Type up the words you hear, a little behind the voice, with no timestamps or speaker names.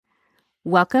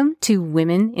Welcome to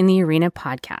Women in the Arena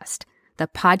podcast, the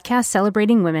podcast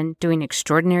celebrating women doing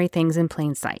extraordinary things in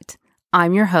plain sight.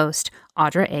 I'm your host,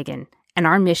 Audra Egan, and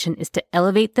our mission is to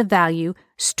elevate the value,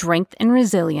 strength, and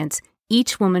resilience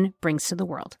each woman brings to the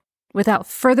world. Without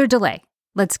further delay,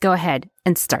 let's go ahead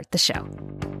and start the show.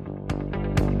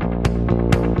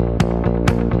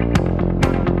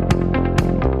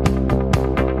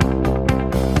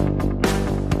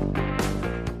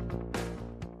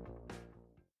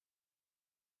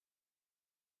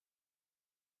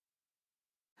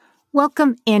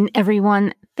 Welcome in,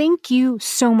 everyone. Thank you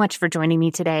so much for joining me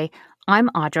today. I'm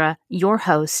Audra, your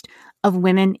host of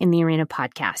Women in the Arena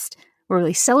podcast, where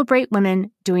we celebrate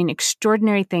women doing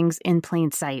extraordinary things in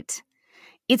plain sight.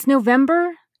 It's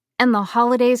November, and the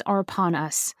holidays are upon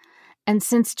us. And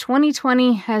since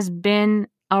 2020 has been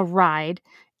a ride,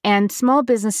 and small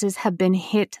businesses have been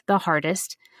hit the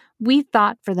hardest, we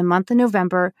thought for the month of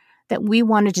November that we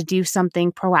wanted to do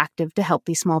something proactive to help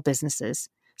these small businesses.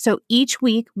 So each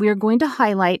week, we are going to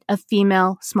highlight a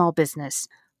female small business.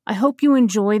 I hope you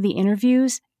enjoy the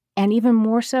interviews, and even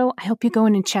more so, I hope you go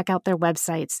in and check out their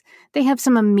websites. They have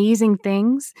some amazing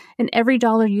things, and every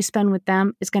dollar you spend with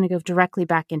them is going to go directly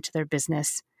back into their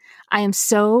business. I am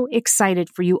so excited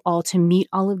for you all to meet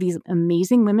all of these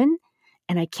amazing women,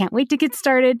 and I can't wait to get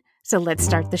started, so let's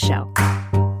start the show.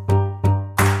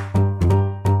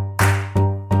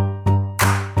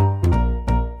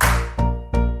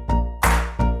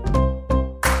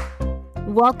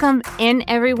 Welcome in,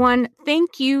 everyone.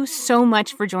 Thank you so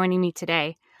much for joining me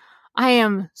today. I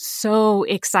am so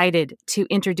excited to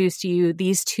introduce to you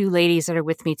these two ladies that are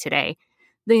with me today.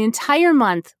 The entire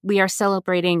month, we are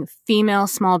celebrating female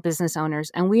small business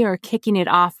owners, and we are kicking it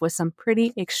off with some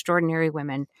pretty extraordinary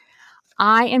women.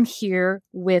 I am here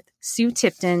with Sue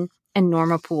Tipton and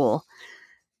Norma Poole.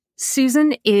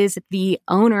 Susan is the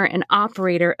owner and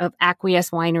operator of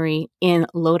Acquiesce Winery in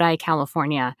Lodi,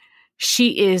 California.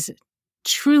 She is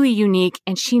truly unique,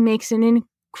 and she makes an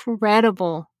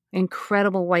incredible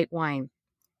white wine.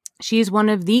 She is one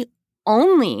of the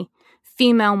only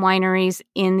female wineries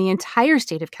in the entire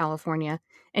state of California,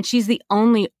 and she's the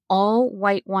only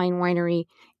all-white wine winery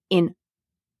in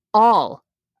all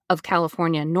of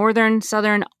California, northern,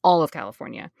 southern, all of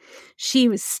California. She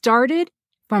was started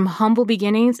from humble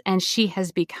beginnings, and she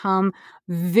has become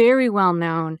very well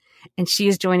known, and she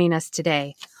is joining us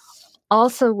today.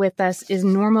 Also with us is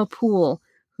Norma Poole,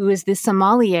 who is the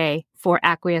sommelier for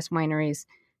Acquiesce Wineries.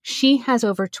 She has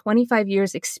over 25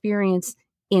 years experience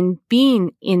in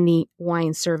being in the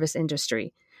wine service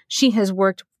industry. She has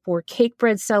worked for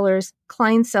Cakebread Cellars,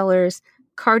 Klein Cellars,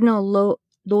 Cardinal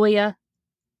Loya,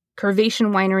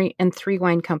 Curvation Winery, and Three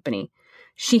Wine Company.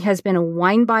 She has been a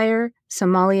wine buyer,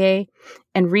 sommelier,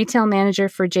 and retail manager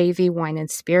for JV Wine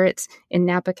and Spirits in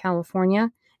Napa,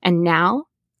 California, and now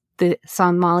the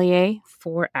sommelier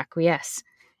for Acquiesce.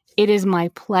 It is my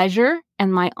pleasure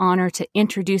and my honor to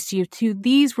introduce you to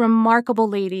these remarkable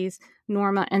ladies,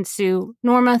 Norma and Sue.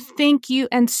 Norma, thank you,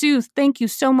 and Sue, thank you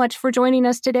so much for joining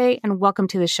us today, and welcome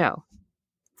to the show.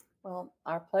 Well,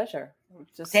 our pleasure.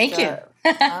 Thank you.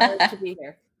 Honored to be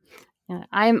here.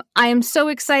 I am so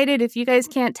excited. If you guys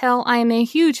can't tell, I am a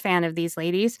huge fan of these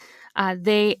ladies.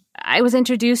 I was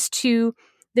introduced to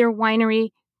their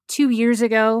winery 2 years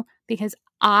ago because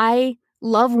I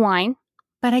love wine,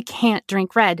 but I can't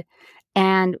drink red.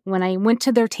 And when I went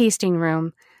to their tasting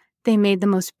room, they made the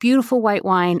most beautiful white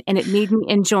wine, and it made me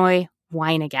enjoy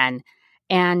wine again.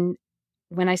 And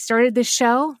when I started this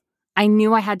show, I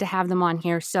knew I had to have them on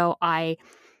here. So I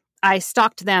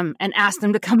stalked them and asked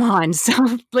them to come on.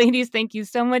 So ladies, thank you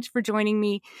so much for joining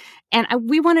me. And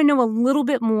we want to know a little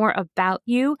bit more about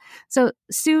you. So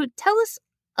Sue, tell us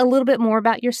a little bit more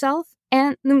about yourself,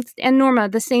 and Norma,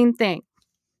 the same thing.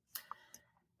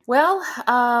 Well,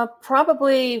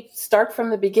 probably start from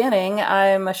the beginning.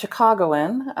 I'm a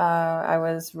Chicagoan. I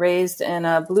was raised in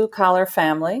a blue-collar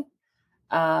family.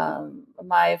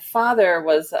 My father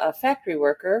was a factory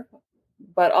worker,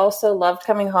 but also loved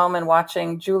coming home and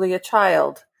watching Julia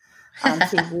Child on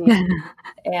TV.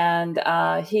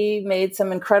 And he made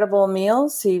some incredible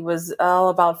meals. He was all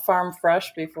about farm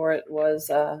fresh before it was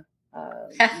a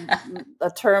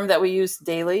term that we used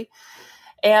daily.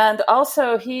 And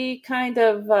also, he kind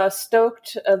of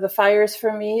stoked the fires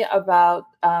for me about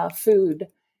food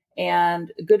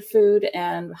and good food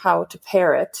and how to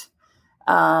pair it.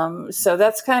 So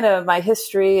that's kind of my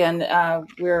history. And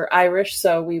we're Irish,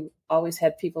 so we always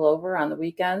had people over on the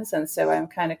weekends. And so I'm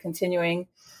kind of continuing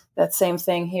that same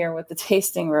thing here with the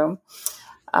tasting room.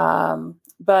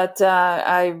 But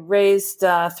I raised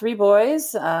 3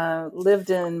 boys,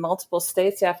 lived in multiple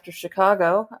states after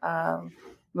Chicago.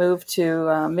 moved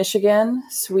to Michigan,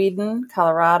 Sweden,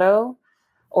 Colorado,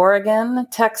 Oregon,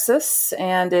 Texas,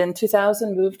 and in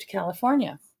 2000 moved to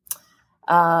California.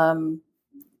 Our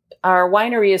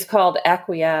winery is called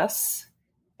Acquiesce,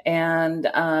 and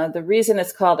the reason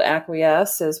it's called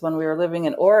Acquiesce is when we were living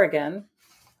in Oregon,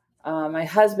 my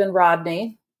husband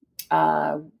Rodney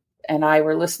and I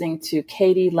were listening to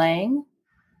Katie Lang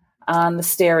on the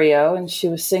stereo, and she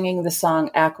was singing the song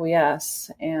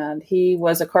Acquiesce. And he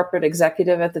was a corporate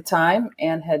executive at the time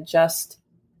and had just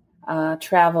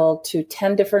traveled to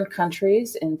 10 different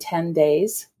countries in 10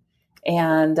 days.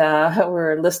 And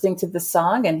we're listening to the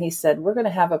song, and he said, we're going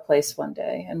to have a place one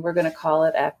day, and we're going to call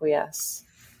it Acquiesce.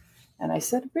 And I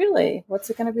said, really? What's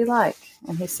it going to be like?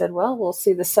 And he said, well, we'll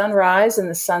see the sunrise and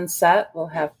the sunset. We'll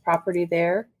have property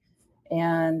there,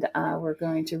 and we're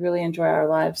going to really enjoy our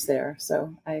lives there.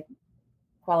 So I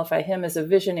qualify him as a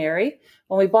visionary.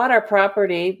 When we bought our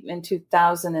property in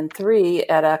 2003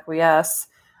 at Acquiesce,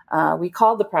 we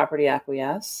called the property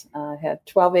Acquiesce. Had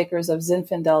 12 acres of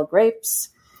Zinfandel grapes,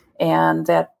 and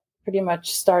that pretty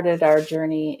much started our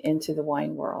journey into the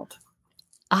wine world.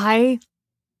 I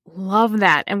love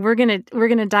that. And we're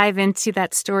gonna dive into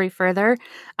that story further.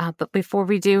 But before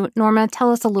we do, Norma,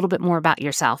 tell us a little bit more about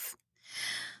yourself.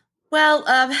 Well,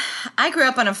 I grew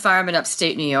up on a farm in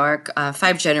upstate New York,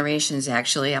 5 generations,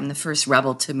 actually. I'm the first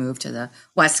rebel to move to the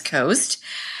West Coast.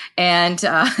 And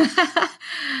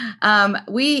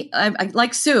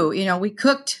like Sue, we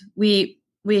cooked, we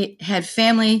had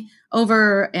family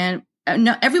over, and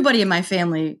everybody in my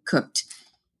family cooked,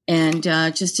 and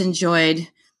just enjoyed,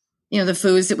 the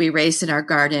foods that we raised in our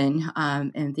garden,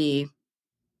 and the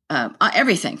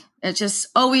everything. It just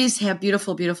always have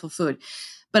beautiful, beautiful food.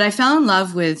 But I fell in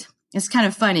love with, it's kind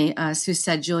of funny, Sue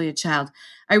said, Julia Child.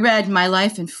 I read My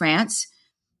Life in France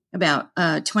about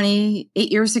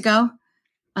 28 years ago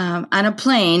on a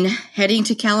plane heading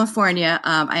to California.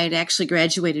 I had actually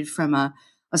graduated from a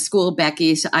school back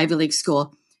east, Ivy League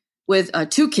school, with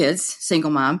 2 kids,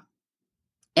 single mom.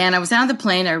 And I was on the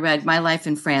plane. I read My Life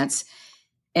in France.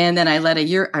 And then I read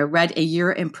A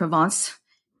Year in Provence,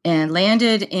 and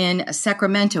landed in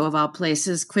Sacramento, of all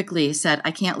places. Quickly said,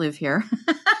 I can't live here.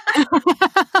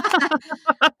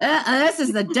 This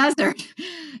is the desert.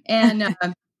 And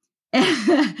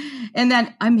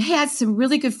then I had some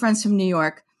really good friends from New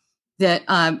York that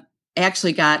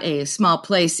actually got a small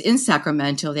place in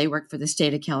Sacramento. They worked for the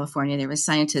state of California. They were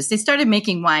scientists. They started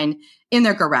making wine in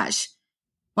their garage.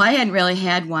 Well, I hadn't really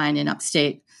had wine in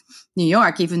upstate New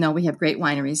York, even though we have great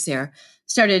wineries there.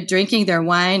 Started drinking their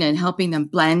wine and helping them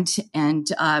blend, and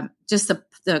just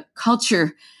the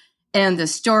culture and the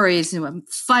stories and what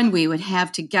fun we would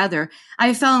have together.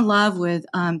 I fell in love with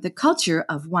the culture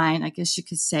of wine, I guess you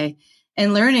could say,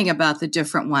 and learning about the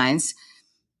different wines.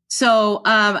 So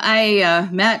I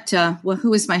met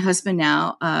who is my husband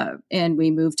now, and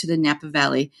we moved to the Napa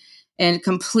Valley and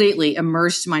completely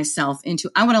immersed myself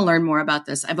into, I want to learn more about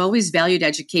this. I've always valued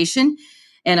education,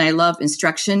 and I love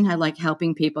instruction. I like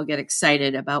helping people get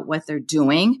excited about what they're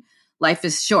doing. Life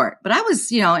is short. But I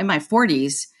was, in my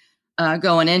 40s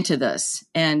going into this.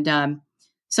 And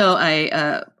so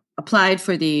I applied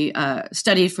for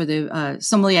studied for the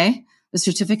sommelier, the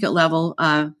certificate level,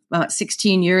 about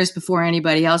 16 years before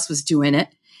anybody else was doing it,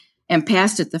 and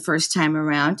passed it the first time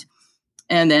around.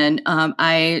 And then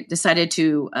I decided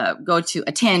to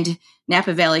attend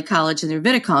Napa Valley College in their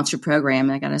viticulture program.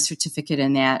 And I got a certificate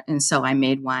in that. And so I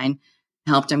made wine,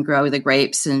 helped them grow the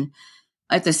grapes, and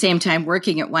at the same time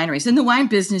working at wineries. In the wine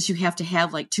business, you have to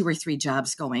have like 2 or 3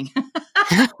 jobs going.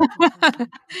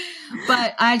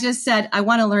 But I just said, I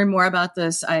want to learn more about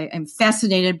this. I am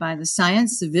fascinated by the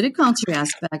science, the viticulture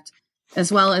aspect,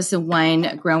 as well as the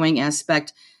wine growing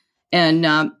aspect.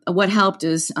 And what helped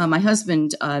is my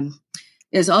husband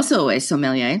is also a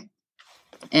sommelier,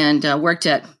 and worked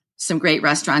at some great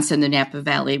restaurants in the Napa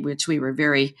Valley, which we were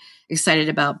very excited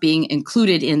about being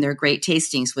included in their great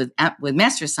tastings with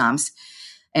Master Somms.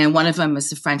 And one of them was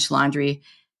the French Laundry.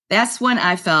 That's when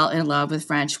I fell in love with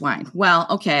French wine. Well,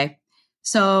 okay.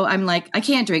 So I'm like, I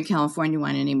can't drink California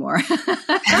wine anymore.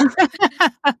 Well,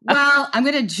 I'm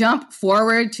going to jump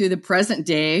forward to the present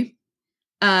day.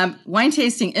 Wine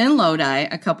tasting in Lodi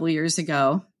a couple of years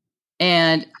ago.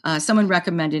 And someone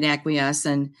recommended Acquiesce,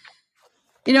 and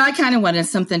I kind of wanted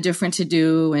something different to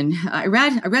do. And I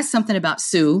read something about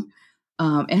Sue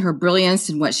and her brilliance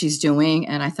and what she's doing,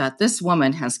 and I thought, this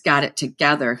woman has got it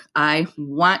together. I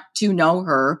want to know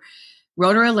her.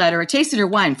 Wrote her a letter. I tasted her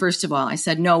wine. First of all, I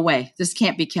said, no way, this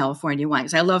can't be California wine,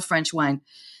 because I love French wine.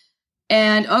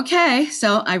 And okay,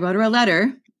 so I wrote her a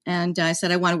letter, and I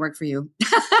said, I want to work for you.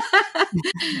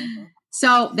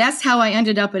 So that's how I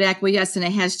ended up at Acquiesce, and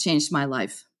it has changed my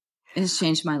life. It has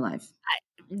changed my life.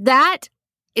 That,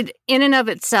 in and of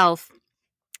itself,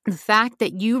 the fact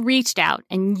that you reached out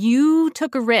and you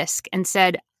took a risk and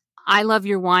said, I love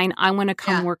your wine. I want to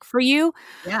come work for you.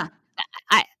 Yeah.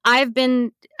 I've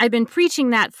been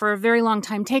preaching that for a very long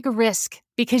time. Take a risk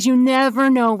because you never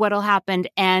know what'll happen.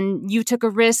 And you took a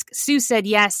risk. Sue said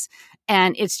yes,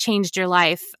 and it's changed your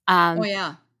life. Oh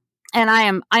yeah. And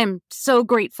I am so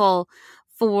grateful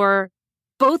for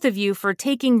both of you for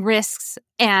taking risks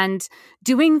and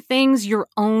doing things your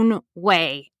own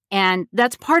way. And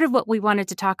that's part of what we wanted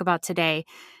to talk about today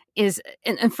is,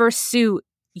 and first, Sue,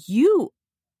 you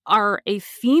are a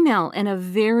female in a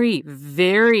very,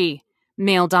 very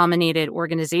male-dominated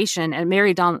organization and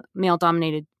very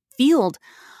male-dominated field.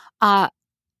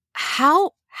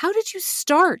 How did you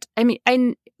start? I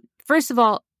mean, first of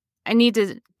all, I need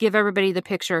to give everybody the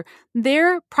picture.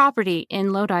 Their property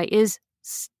in Lodi is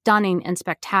stunning and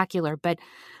spectacular, but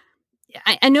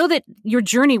I know that your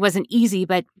journey wasn't easy,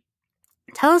 but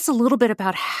tell us a little bit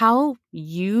about how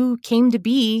you came to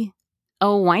be a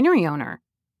winery owner.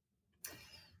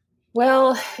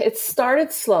 Well, it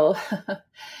started slow.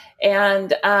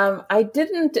 And I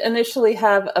didn't initially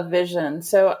have a vision.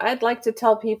 So I'd like to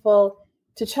tell people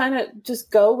to try to just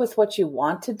go with what you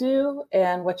want to do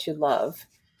and what you love.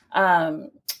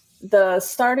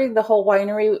 Starting the whole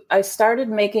winery, I started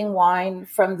making wine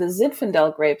from the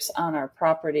Zinfandel grapes on our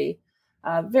property.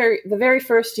 The very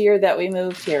first year that we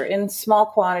moved here in small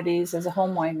quantities as a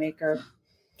home winemaker.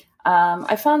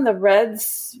 I found the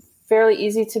reds fairly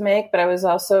easy to make, but I was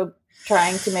also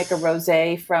trying to make a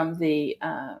rosé from the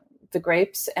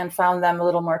grapes and found them a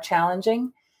little more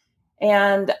challenging.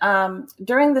 And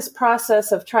during this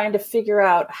process of trying to figure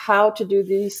out how to do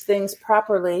these things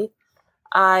properly,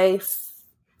 I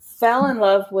fell in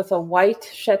love with a white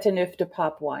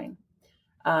Châteauneuf-du-Pape wine.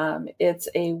 It's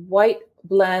a white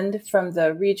blend from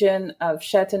the region of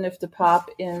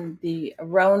Châteauneuf-du-Pape in the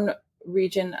Rhône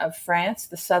region of France,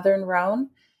 the southern Rhône.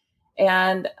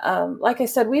 And like I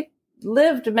said, we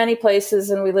lived many places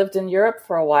and we lived in Europe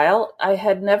for a while. I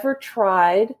had never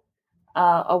tried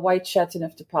a white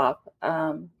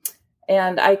Châteauneuf-du-Pape.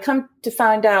 And I come to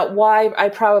find out why I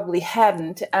probably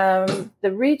hadn't.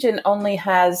 The region only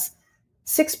has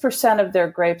 6% of their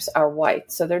grapes are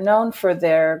white. So they're known for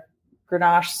their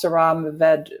Grenache, Syrah,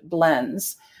 Mourvedre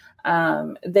blends.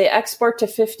 They export to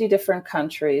 50 different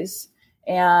countries.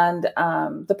 And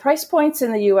the price points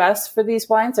in the U.S. for these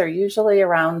wines are usually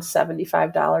around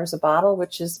 $75 a bottle,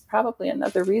 which is probably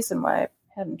another reason why I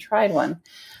hadn't tried one.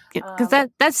 Because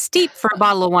that's steep for a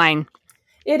bottle of wine.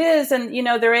 It is. And,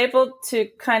 they're able to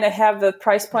kind of have the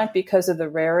price point because of the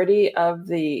rarity of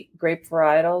the grape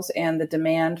varietals and the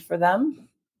demand for them.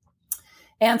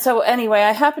 And so anyway,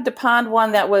 I happened to find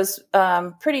one that was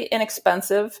pretty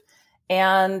inexpensive.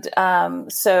 And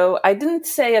so I didn't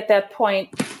say at that point,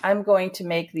 I'm going to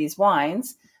make these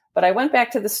wines, but I went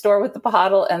back to the store with the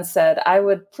bottle and said, I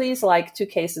would please like 2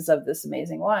 cases of this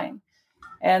amazing wine.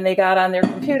 And they got on their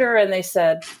computer and they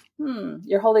said,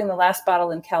 you're holding the last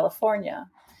bottle in California.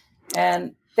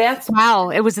 And that's... Wow,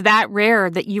 it was that rare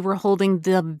that you were holding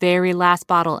the very last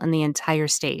bottle in the entire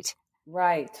state.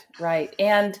 Right.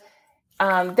 And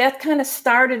that kind of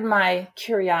started my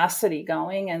curiosity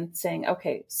going and saying,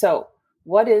 okay, so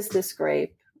what is this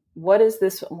grape? What is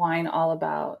this wine all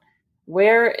about?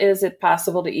 Where is it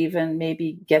possible to even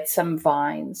maybe get some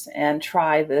vines and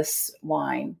try this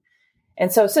wine?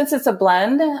 And so since it's a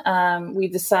blend, we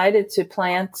decided to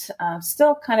plant,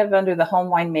 still kind of under the home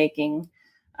winemaking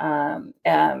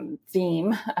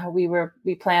theme.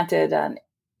 We planted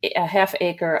a half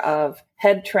acre of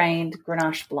head-trained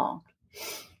Grenache Blanc.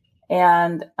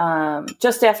 And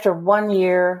just after 1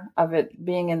 year of it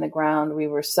being in the ground, we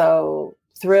were so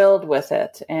thrilled with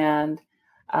it and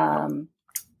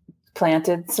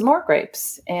planted some more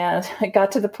grapes. And it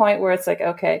got to the point where it's like,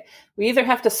 okay, we either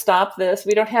have to stop this.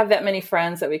 We don't have that many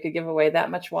friends that we could give away that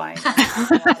much wine.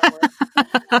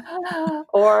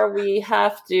 Or we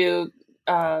have to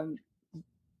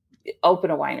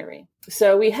open a winery.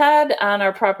 So we had on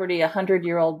our property a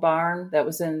 100-year-old barn that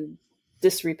was in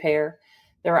disrepair.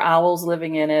 There were owls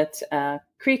living in it.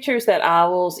 Creatures that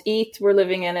owls eat were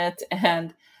living in it,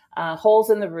 and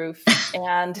holes in the roof.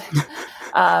 And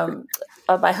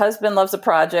my husband loves a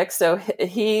project, so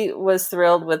he was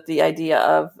thrilled with the idea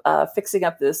of fixing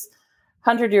up this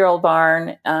 100-year-old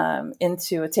barn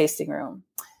into a tasting room.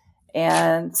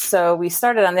 And so we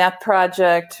started on that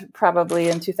project probably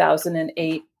in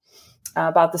 2008,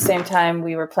 about the same time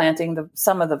we were planting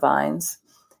some of the vines.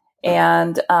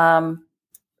 And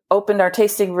opened our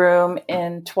tasting room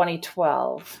in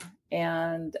 2012.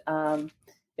 And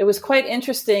it was quite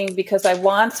interesting because I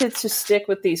wanted to stick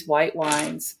with these white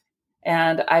wines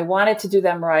and I wanted to do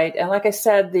them right. And like I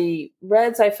said, the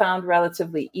reds I found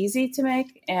relatively easy to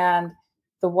make, and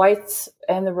the whites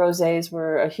and the rosés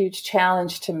were a huge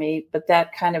challenge to me, but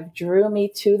that kind of drew me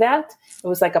to that. It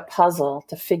was like a puzzle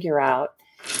to figure out.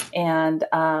 And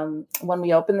when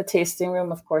we opened the tasting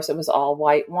room, of course, it was all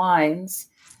white wines.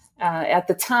 At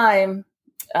the time,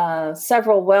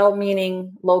 several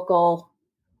well-meaning local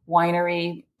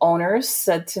winery owners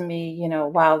said to me,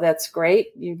 wow, that's great.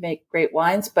 You make great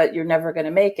wines, but you're never going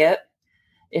to make it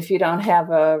if you don't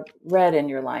have a red in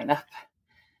your lineup.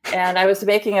 And I was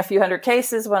making a few hundred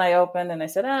cases when I opened, and I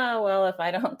said, well, if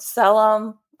I don't sell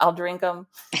them, I'll drink them.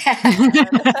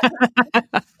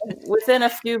 Within a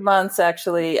few months,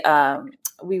 actually,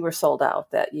 we were sold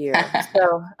out that year.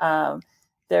 So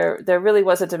there really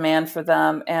was a demand for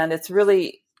them, and it's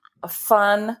really a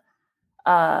fun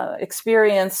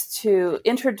experience to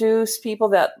introduce people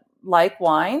that like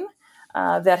wine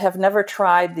that have never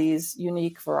tried these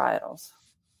unique varietals.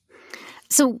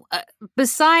 So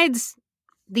besides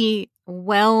the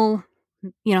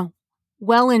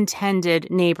well-intended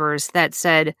neighbors that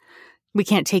said, we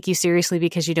can't take you seriously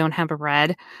because you don't have a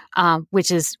red,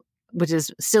 which is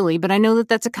silly, but I know that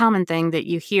that's a common thing that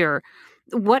you hear.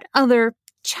 What other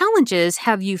challenges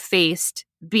have you faced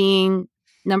being,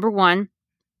 number one,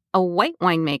 a white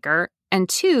winemaker, and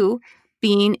two,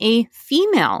 being a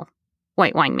female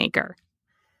white winemaker?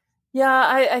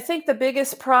 Yeah, I think the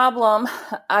biggest problem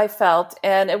I felt,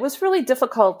 and it was really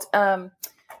difficult,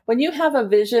 when you have a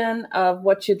vision of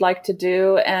what you'd like to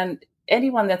do, and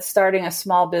anyone that's starting a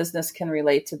small business can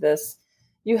relate to this.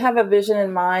 You have a vision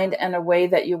in mind and a way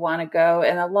that you want to go.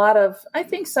 And a lot of, I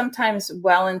think sometimes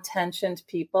well-intentioned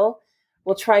people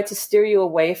will try to steer you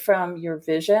away from your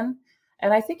vision.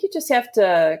 And I think you just have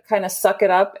to kind of suck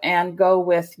it up and go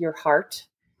with your heart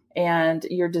and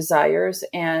your desires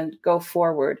and go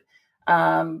forward.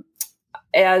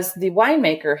 As the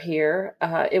winemaker here,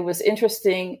 it was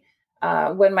interesting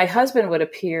when my husband would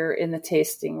appear in the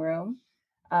tasting room.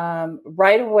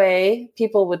 Right away,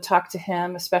 people would talk to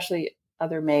him, especially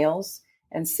other males,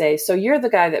 and say, so you're the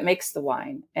guy that makes the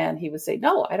wine. And he would say,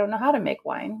 no, I don't know how to make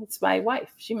wine. It's my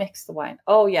wife. She makes the wine.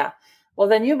 Oh, yeah. Well,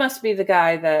 then you must be the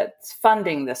guy that's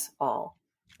funding this all.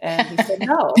 And he said,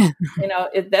 no,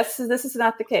 this is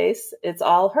not the case. It's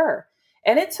all her.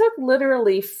 And it took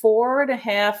literally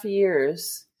 4.5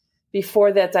 years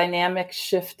before that dynamic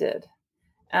shifted,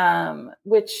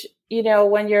 which,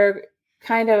 when you're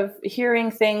kind of hearing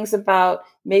things about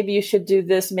maybe you should do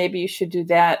this, maybe you should do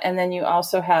that. And then you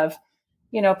also have,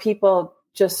 people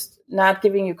just not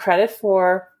giving you credit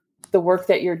for the work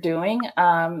that you're doing.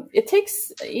 It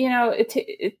takes,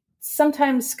 it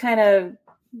sometimes kind of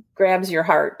grabs your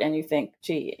heart and you think,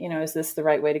 gee, is this the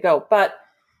right way to go? But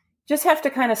just have to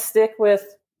kind of stick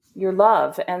with your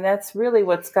love. And that's really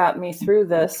what's got me through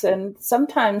this. And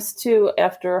sometimes too,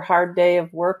 after a hard day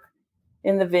of work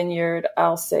in the vineyard,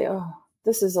 I'll say, oh,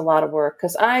 this is a lot of work,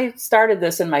 because I started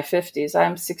this in my 50s.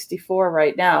 I'm 64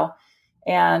 right now.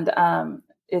 And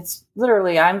it's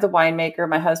literally, I'm the winemaker.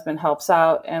 My husband helps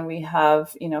out, and we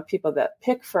have, people that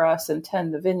pick for us and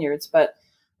tend the vineyards, but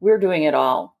we're doing it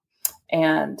all.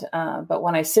 And but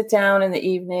when I sit down in the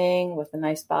evening with a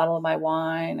nice bottle of my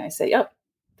wine, I say, yep,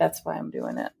 that's why I'm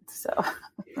doing it. So,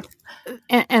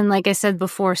 and like I said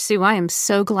before, Sue, I am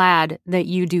so glad that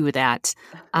you do that,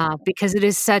 because it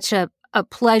is such a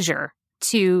pleasure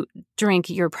to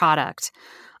drink your product.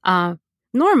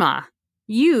 Norma,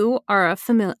 you are a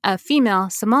female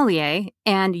sommelier,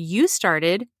 and you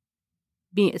started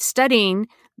studying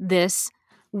this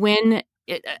when,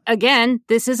 again,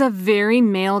 this is a very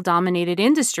male-dominated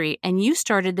industry, and you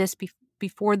started this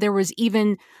before there was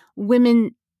even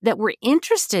women that were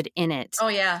interested in it. Oh,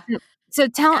 yeah. So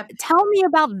tell me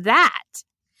about that.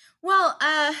 Well,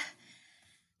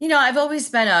 I've always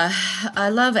been I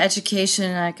love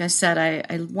education. Like I said,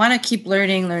 I want to keep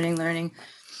learning.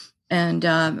 And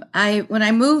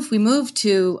we moved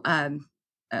to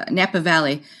Napa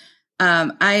Valley.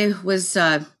 I was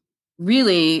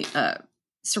really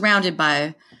surrounded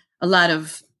by a lot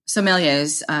of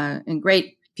sommeliers and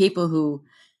great people who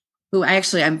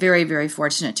I'm very, very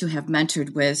fortunate to have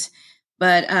mentored with.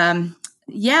 But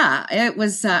it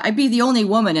was I'd be the only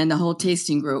woman in the whole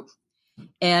tasting group.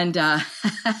 And go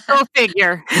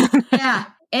figure. Yeah.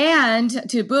 And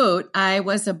to boot, I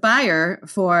was a buyer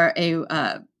for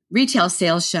a retail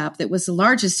sales shop that was the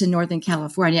largest in Northern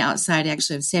California, outside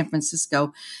actually of San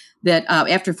Francisco, that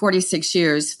after 46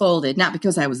 years folded, not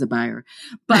because I was a buyer,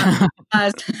 but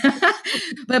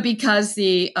but because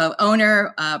the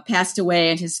owner passed away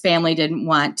and his family didn't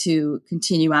want to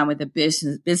continue on with the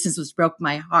business. Business was broke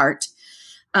my heart.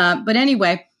 But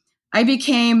anyway, I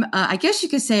became, I guess you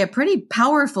could say, a pretty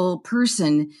powerful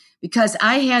person because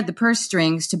I had the purse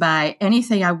strings to buy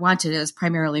anything I wanted. It was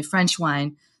primarily French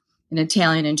wine and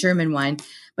Italian and German wine.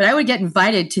 But I would get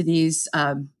invited to these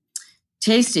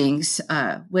tastings,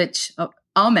 which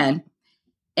all men,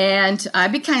 and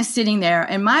I'd be kind of sitting there.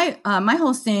 And my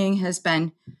whole thing has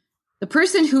been the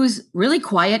person who's really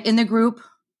quiet in the group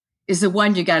is the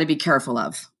one you got to be careful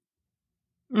of.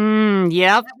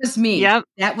 Yep. That was me. Yep.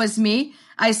 That was me.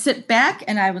 I sit back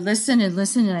and I would listen,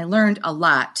 and I learned a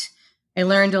lot.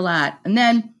 And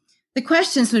then the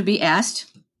questions would be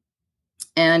asked,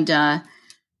 and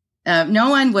no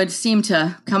one would seem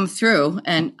to come through.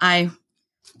 And I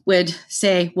would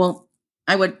say, well,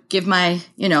 I would give my,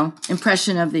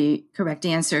 impression of the correct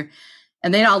answer.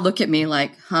 And they'd all look at me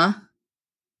like, huh?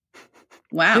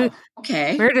 Wow.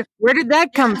 Okay. Where did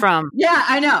that come from? Yeah,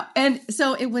 I know. And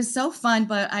so it was so fun,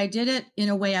 but I did it in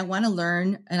a way I want to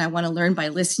learn, and I want to learn by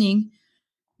listening.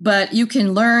 But you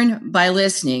can learn by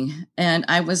listening. And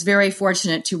I was very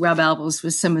fortunate to rub elbows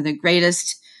with some of the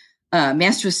greatest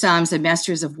Master Somms and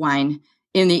masters of wine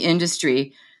in the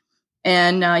industry.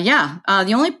 And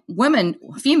the only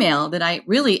female that I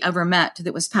really ever met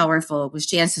that was powerful was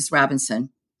Jancis Robinson.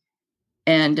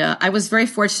 And I was very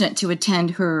fortunate to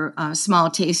attend her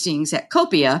small tastings at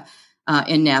Copia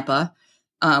in Napa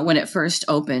when it first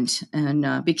opened,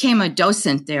 and became a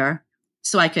docent there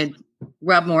so I could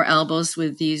rub more elbows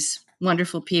with these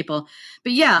wonderful people.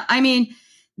 But yeah, I mean,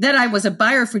 then I was a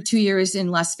buyer for 2 years in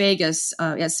Las Vegas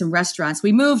at some restaurants.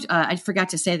 We moved. I forgot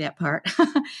to say that part.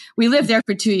 We lived there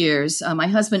for 2 years. My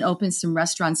husband opened some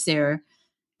restaurants there,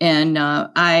 and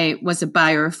I was a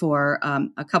buyer for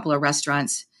a couple of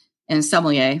restaurants and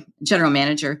sommelier, general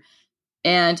manager.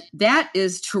 And that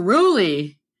is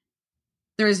truly,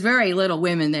 there's very little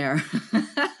women there.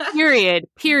 Period.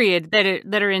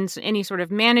 That are in any sort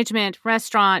of management,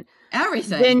 restaurant,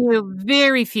 everything. Venue,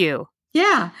 very few.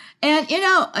 Yeah. And,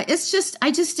 it's just,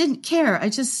 I just didn't care. I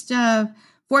just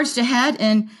forged ahead,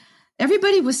 and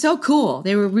everybody was so cool.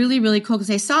 They were really, really cool because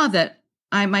they saw that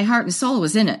my heart and soul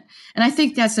was in it. And I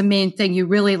think that's the main thing. You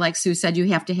really, like Sue said, you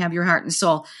have to have your heart and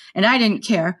soul. And I didn't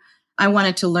care. I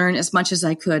wanted to learn as much as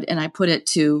I could, and I put it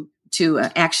to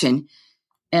action.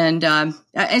 And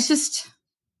I just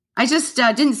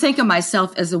didn't think of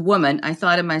myself as a woman. I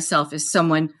thought of myself as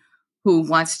someone who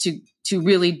wants to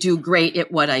really do great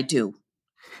at what I do.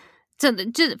 So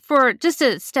just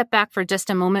to step back for just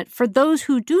a moment, for those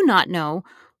who do not know,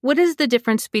 what is the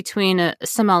difference between a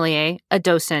sommelier, a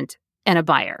docent, and a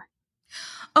buyer?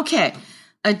 Okay.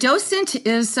 A docent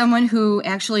is someone who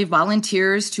actually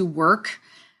volunteers to work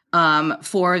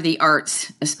for the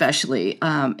arts, especially.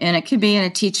 And it could be in a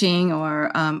teaching or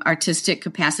artistic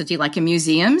capacity, like in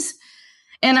museums.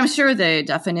 And I'm sure the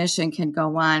definition can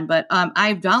go on, but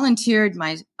I volunteered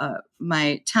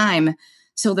my time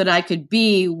so that I could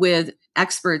be with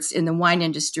experts in the wine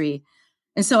industry.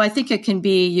 And so I think it can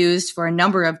be used for a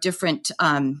number of different,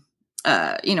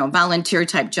 volunteer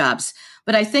type jobs.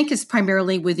 But I think it's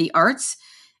primarily with the arts.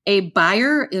 A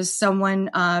buyer is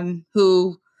someone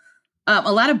who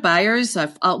a lot of buyers,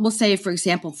 we'll say, for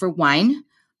example, for wine,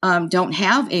 don't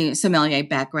have a sommelier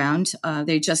background.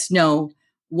 They just know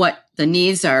what the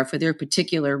needs are for their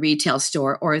particular retail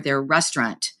store or their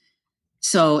restaurant.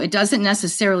 So it doesn't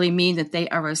necessarily mean that they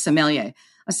are a sommelier.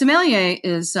 A sommelier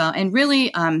is, and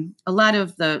really a lot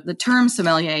of the term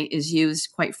sommelier is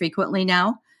used quite frequently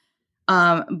now,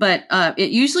 but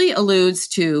it usually alludes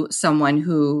to someone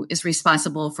who is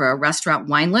responsible for a restaurant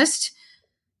wine list,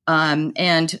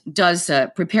 and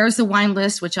prepares the wine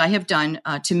list, which I have done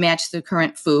to match the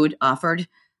current food offered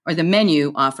or the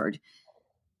menu offered.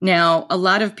 Now, a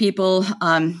lot of people,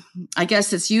 I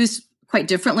guess it's used quite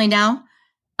differently now.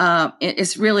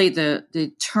 It's really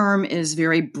the term is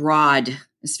very broad.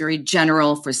 It's very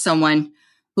general for someone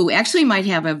who actually might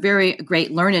have a very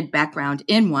great learned background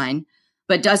in wine,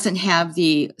 but doesn't have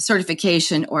the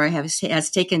certification or has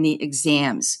taken the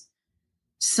exams.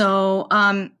 So,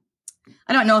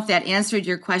 I don't know if that answered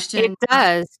your question.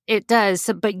 It does.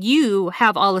 But you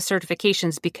have all the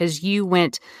certifications because you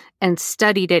went and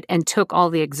studied it and took all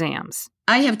the exams.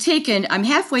 I'm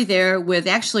halfway there with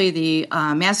actually the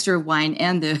Master of Wine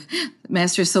and the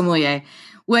Master Sommelier,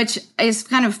 which is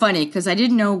kind of funny because I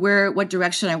didn't know what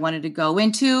direction I wanted to go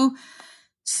into.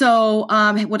 So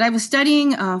what I was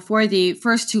studying for the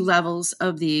first two levels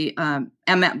of the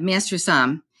Master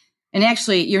Somm And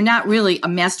actually, you're not really a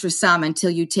master som until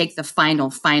you take the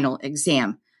final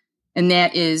exam. And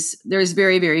that is, there's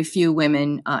very, very few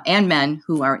women and men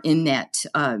who are in that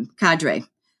cadre.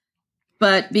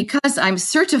 But because I'm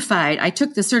certified, I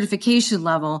took the certification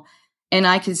level, and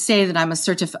I can say that I'm a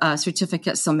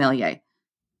certificate sommelier.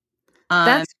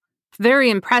 That's very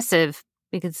impressive,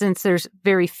 because since there's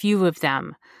very few of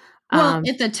them. Well,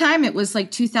 at the time, it was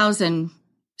like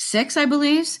 2006, I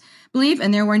believe,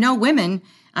 and there were no women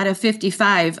out of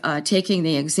 55 taking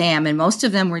the exam, and most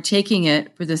of them were taking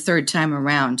it for the third time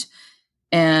around.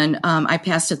 And I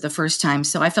passed it the first time,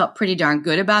 so I felt pretty darn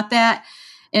good about that.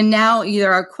 And now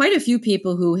there are quite a few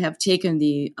people who have taken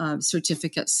the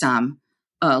certificate som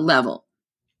level.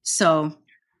 So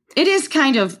it is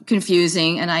kind of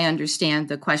confusing, and I understand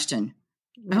the question.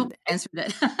 I hope I answered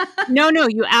it. No,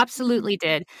 you absolutely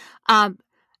did.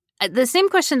 The same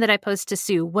question that I posed to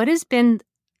Sue: what has been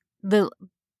the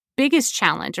biggest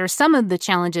challenge, or some of the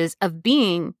challenges, of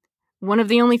being one of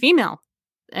the only female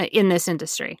in this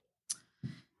industry?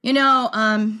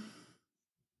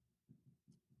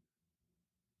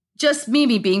 Just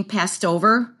maybe being passed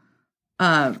over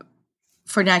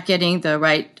for not getting the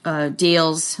right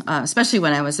deals, especially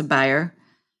when I was a buyer.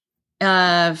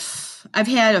 I've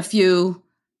had a few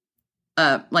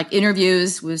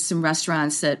interviews with some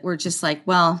restaurants that were just like,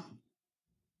 well,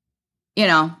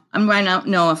 I don't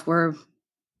know if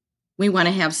we want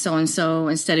to have so-and-so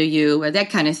instead of you, or that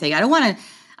kind of thing.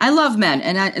 I love men,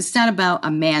 and it's not about a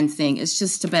man thing. It's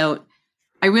just about,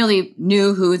 I really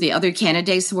knew who the other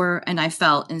candidates were, and I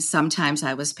felt, and sometimes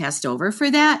I was passed over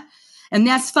for that. And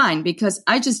that's fine, because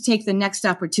I just take the next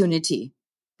opportunity.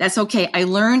 That's okay. I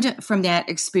learned from that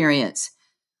experience.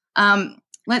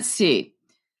 Let's see.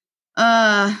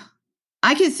 I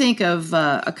could think of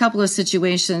a couple of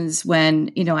situations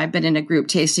when, I've been in a group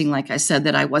tasting, like I said,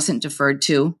 that I wasn't deferred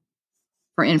to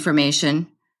for information.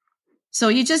 So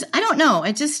I don't know.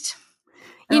 I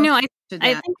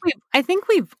think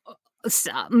we've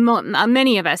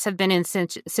many of us have been in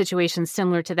situations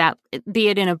similar to that, be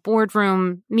it in a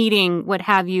boardroom meeting, what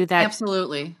have you, that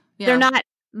absolutely, yeah.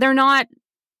 they're not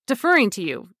deferring to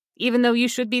you, even though you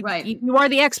should be. Right. You are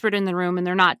the expert in the room, and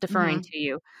they're not deferring to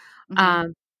you.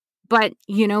 Mm-hmm. But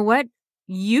you know what?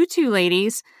 You two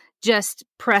ladies just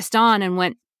pressed on and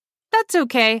went, that's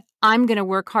okay. I'm going to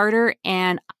work harder,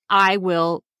 and I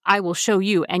will show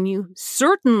you. And you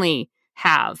certainly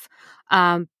have.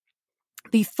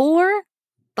 Before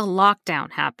the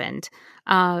lockdown happened,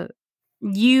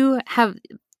 you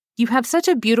have such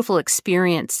a beautiful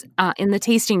experience in the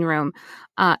tasting room.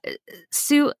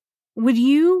 Sue, would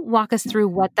you walk us through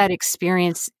what that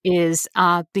experience is?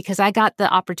 Because I got the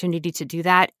opportunity to do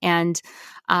that. And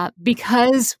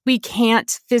because we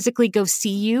can't physically go see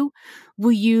you,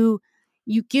 will you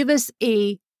give us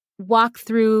a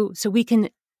walkthrough so we can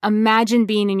imagine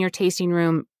being in your tasting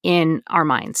room in our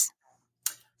minds?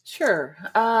 Sure.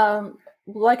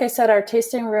 Like I said, our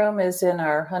tasting room is in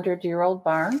our 100-year-old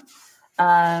barn.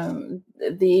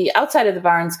 The outside of the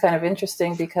barn is kind of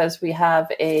interesting because we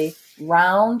have a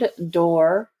round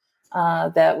door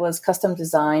that was custom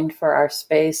designed for our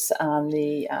space on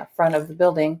the front of the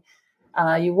building.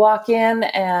 You walk in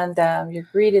and you're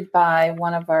greeted by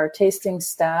one of our tasting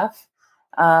staff,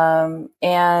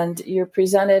 and you're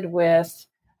presented with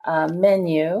a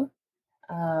menu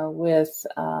with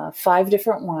 5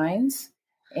 different wines.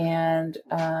 And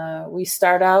we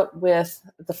start out with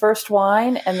the first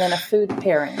wine and then a food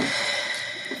pairing.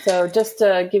 So just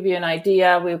to give you an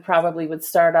idea, we probably would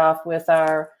start off with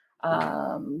our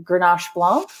Grenache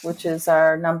Blanc, which is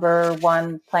our number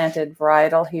 1 planted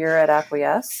varietal here at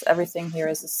Acquiesce. Everything here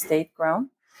is estate grown.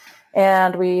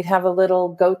 And we have a little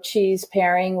goat cheese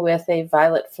pairing with a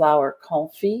violet flower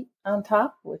confit on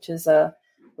top, which is a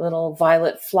little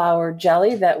violet flower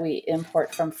jelly that we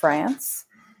import from France.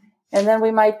 And then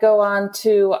we might go on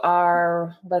to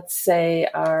our, let's say,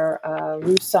 our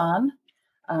Roussanne.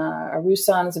 Our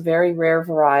Roussanne is a very rare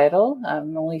varietal,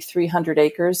 only 300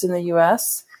 acres in the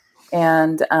U.S.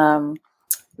 And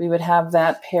we would have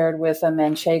that paired with a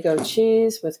Manchego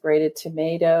cheese with grated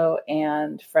tomato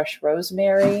and fresh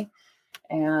rosemary.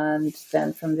 And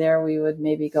then from there, we would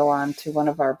maybe go on to one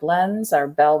of our blends, our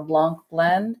Belle Blanc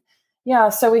blend. Yeah,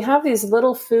 so we have these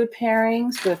little food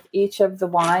pairings with each of the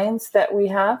wines that we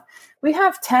have. We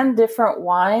have 10 different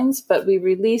wines, but we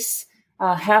release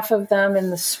half of them in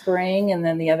the spring and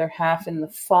then the other half in the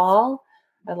fall.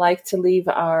 I like to leave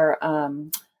our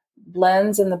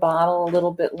blends in the bottle a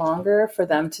little bit longer for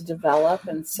them to develop,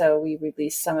 and so we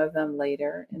release some of them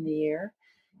later in the year.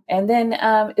 And then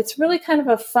it's really kind of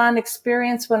a fun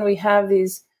experience when we have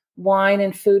these wine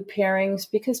and food pairings,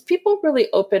 because people really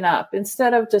open up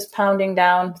instead of just pounding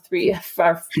down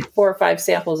 4 or 5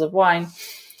 samples of wine.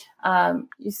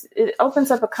 It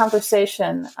opens up a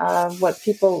conversation of what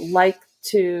people like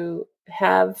to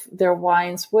have their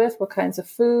wines with, what kinds of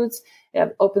foods.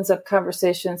 It opens up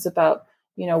conversations about,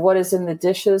 what is in the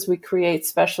dishes. We create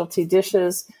specialty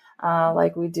dishes,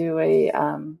 like we do a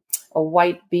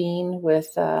white bean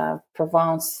with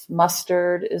Provence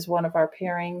mustard is one of our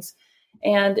pairings.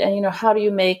 And how do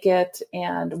you make it,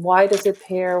 and why does it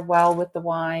pair well with the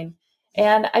wine?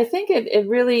 And I think it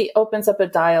really opens up a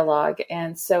dialogue.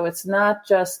 And so it's not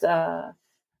just a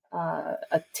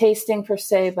tasting per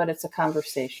se, but it's a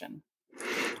conversation.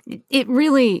 It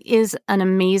really is an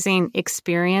amazing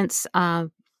experience.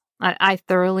 I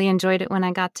thoroughly enjoyed it when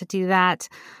I got to do that.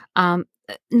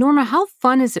 Norma, how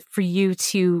fun is it for you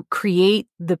to create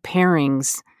the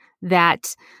pairings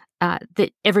that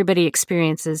everybody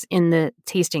experiences in the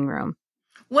tasting room?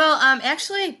 Well,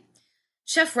 actually,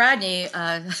 Chef Rodney.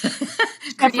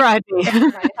 Chef Rodney.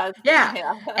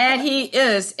 Yeah. And he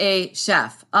is a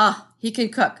chef. Oh, he can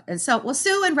cook. And so,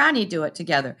 Sue and Ronnie do it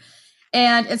together.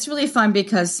 And it's really fun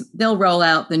because they'll roll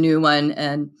out the new one.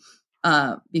 And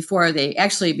before they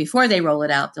roll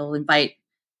it out, they'll invite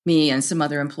me and some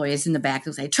other employees in the back.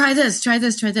 They'll say, try this, try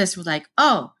this, try this. We're like,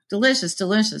 oh, delicious,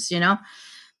 delicious,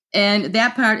 And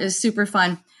that part is super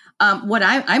fun. What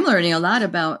I'm learning a lot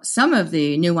about some of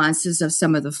the nuances of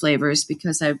some of the flavors,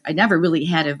 because I never really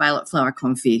had a violet flower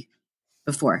confit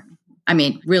before. I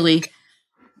mean, really,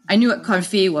 I knew what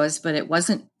confit was, but it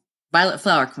wasn't violet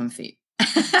flower confit.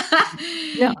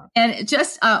 Yeah. And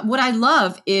just what I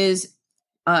love is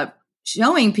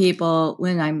showing people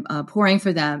when I'm pouring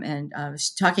for them and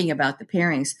talking about the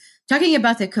pairings, talking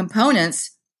about the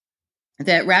components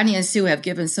that Rodney and Sue have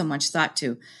given so much thought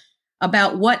to,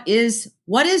 about what is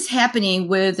happening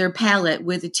with their palate,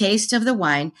 with the taste of the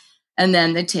wine, and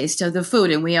then the taste of the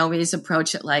food. And we always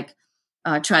approach it like,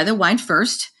 try the wine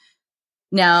first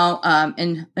now,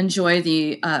 and enjoy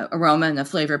the aroma and the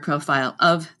flavor profile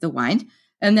of the wine,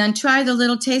 and then try the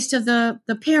little taste of the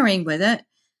pairing with it.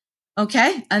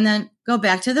 Okay. And then go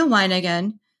back to the wine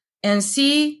again and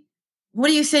see, what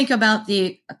do you think about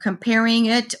the comparing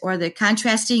it or the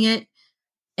contrasting it,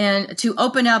 and to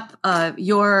open up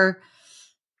your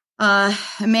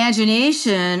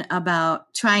imagination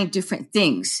about trying different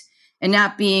things and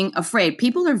not being afraid.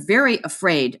 People are very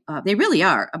afraid. They really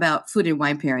are, about food and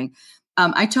wine pairing.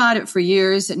 I taught it for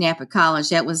years at Napa College.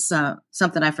 That was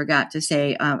something I forgot to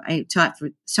say. I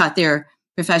taught there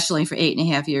professionally for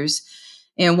 8.5 years.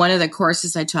 And one of the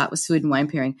courses I taught was food and wine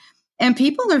pairing. And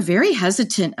people are very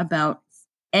hesitant about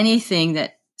anything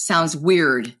that sounds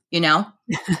weird,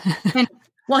 And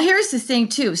well, here's the thing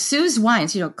too. Sue's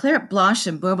wines, Claret Blanche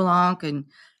and Beurre Blanc and,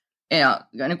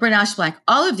 Grenache Blanc,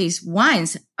 all of these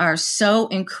wines are so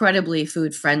incredibly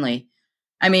food friendly.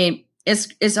 I mean,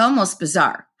 it's almost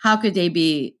bizarre. How could they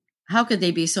be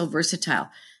so versatile?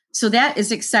 So that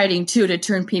is exciting too, to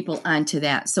turn people onto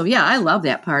that. So yeah, I love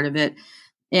that part of it.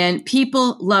 And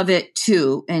people love it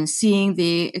too. And seeing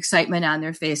the excitement on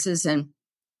their faces, and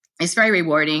it's very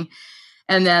rewarding.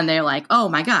 And then they're like, oh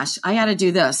my gosh, I got to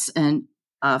do this. And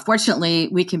fortunately,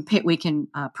 we can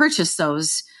purchase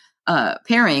those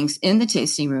pairings in the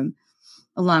tasting room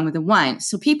along with the wine.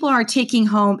 So people are taking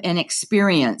home an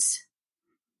experience.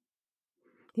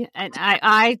 Yeah, and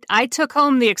I took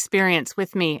home the experience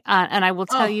with me, and I will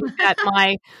tell you that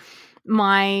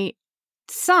my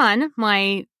son,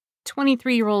 my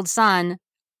 23-year-old son,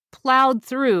 plowed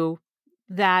through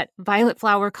that violet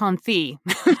flower confit.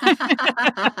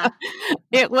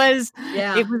 It was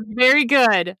very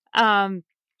good.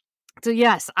 So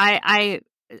yes, I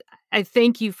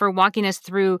thank you for walking us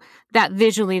through that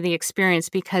visually, the experience,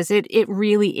 because it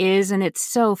really is, and it's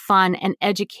so fun and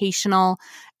educational,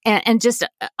 and just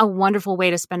a wonderful way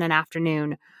to spend an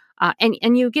afternoon.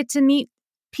 And you get to meet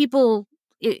people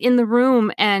in the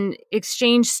room and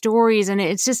exchange stories, and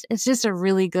it's just a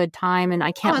really good time. And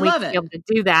I can't wait to be able to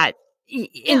do that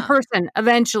in person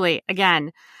eventually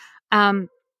again.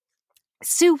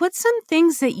 Sue, what's some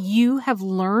things that you have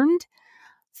learned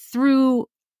through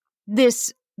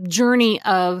this journey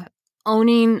of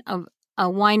owning a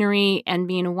winery and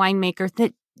being a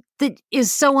winemaker that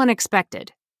is so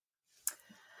unexpected?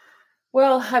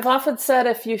 Well, I've often said,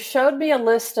 if you showed me a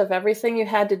list of everything you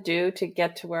had to do to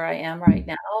get to where I am right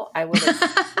now, I would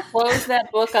have closed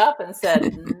that book up and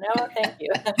said, no, thank you.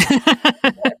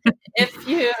 If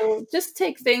you just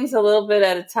take things a little bit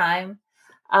at a time,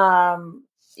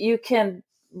 you can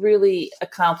really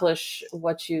accomplish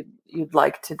what you'd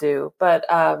like to do. But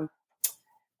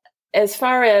as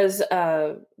far as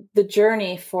the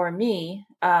journey for me,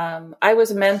 I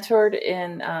was mentored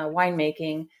in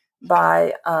winemaking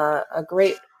by a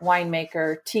great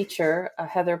winemaker teacher,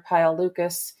 Heather Pyle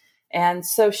Lucas. And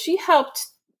so she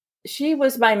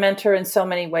was my mentor in so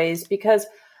many ways, because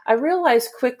I realized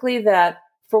quickly that,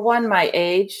 for one, my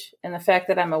age and the fact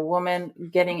that I'm a woman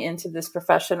getting into this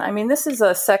profession, I mean, this is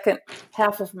a second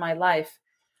half of my life.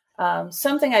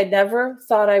 Something I never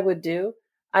thought I would do.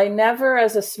 I never,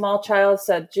 as a small child,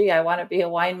 said, gee, I want to be a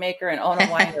winemaker and own a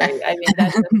winery. I mean,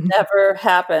 that just never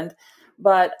happened.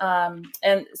 But,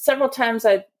 and several times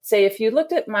I'd say, if you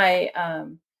looked at my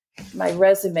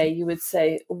resume, you would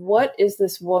say, what is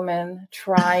this woman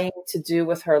trying to do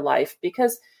with her life?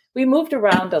 Because we moved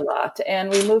around a lot and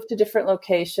we moved to different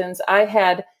locations. I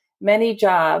had many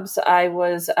jobs. I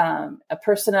was a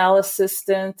personnel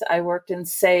assistant. I worked in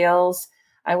sales.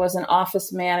 I was an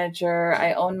office manager.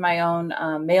 I owned my own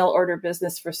mail order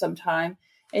business for some time.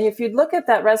 And if you'd look at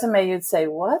that resume, you'd say,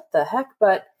 what the heck?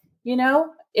 But,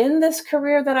 in this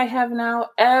career that I have now,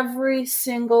 every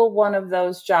single one of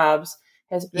those jobs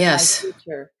has been my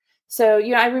future. So,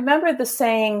 I remember the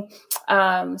saying,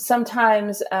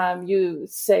 sometimes you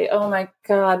say, oh my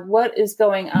God, what is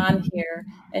going on here?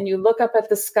 And you look up at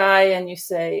the sky and you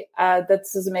say, that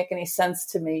doesn't make any sense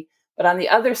to me. But on the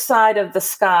other side of the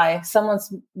sky,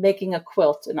 someone's making a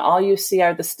quilt and all you see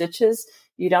are the stitches.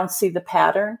 You don't see the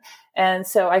pattern. And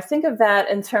so I think of that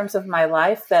in terms of my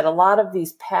life, that a lot of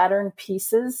these pattern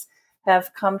pieces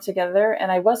have come together.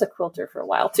 And I was a quilter for a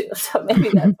while too, so maybe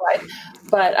that's why.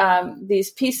 But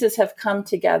these pieces have come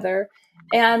together.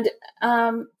 And,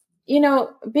 being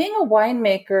a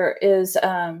winemaker is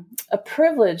a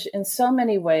privilege in so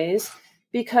many ways,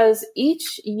 because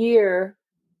each year,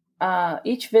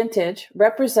 each vintage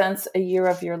represents a year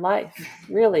of your life.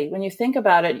 Really, when you think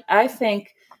about it, I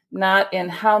think not in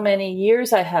how many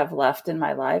years I have left in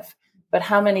my life, but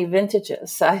how many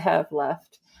vintages I have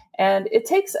left. And it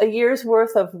takes a year's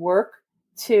worth of work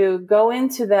to go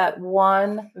into that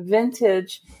one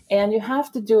vintage, and you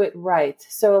have to do it right.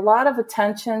 So a lot of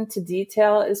attention to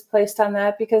detail is placed on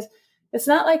that, because it's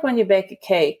not like when you bake a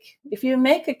cake. If you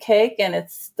make a cake and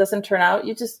it doesn't turn out,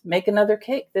 you just make another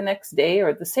cake the next day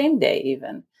or the same day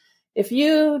even. If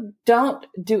you don't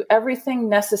do everything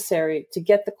necessary to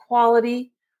get the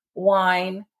quality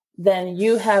wine, then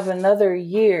you have another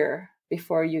year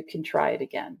before you can try it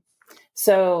again.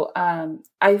 So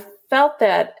I felt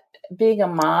that being a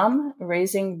mom,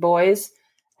 raising boys,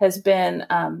 has been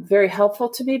very helpful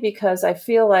to me, because I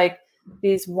feel like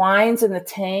these wines in the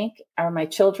tank are my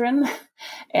children.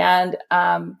 And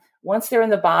once they're in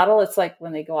the bottle, it's like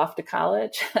when they go off to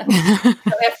college. You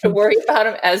don't have to worry about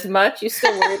them as much. You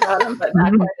still worry about them, but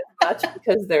not quite as much,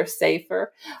 because they're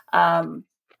safer. So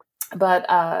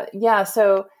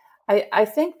I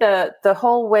think the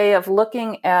whole way of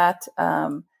looking at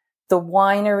the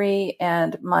winery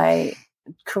and my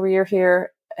career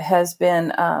here has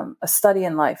been a study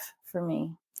in life for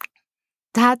me.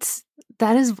 That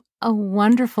is a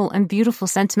wonderful and beautiful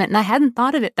sentiment. And I hadn't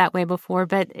thought of it that way before,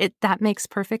 but that makes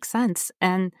perfect sense.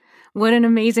 And what an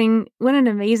amazing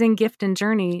gift and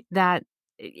journey that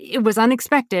it was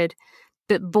unexpected,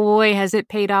 but boy, has it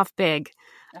paid off big.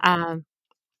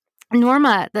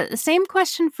 Norma, the same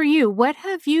question for you. What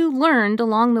have you learned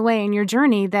along the way in your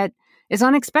journey that is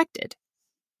unexpected?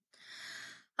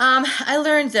 I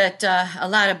learned that a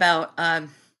lot about that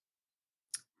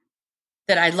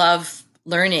I love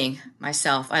learning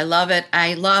myself. I love it.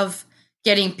 I love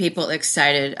getting people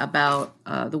excited about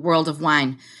the world of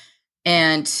wine.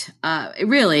 And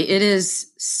it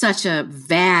is such a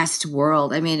vast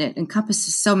world. I mean, it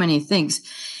encompasses so many things.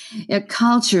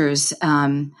 Cultures,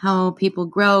 how people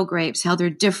grow grapes, how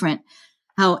they're different,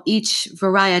 how each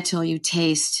varietal you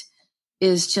taste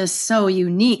is just so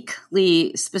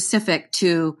uniquely specific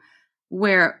to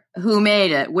who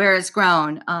made it, where it's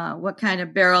grown, what kind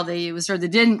of barrel they used or they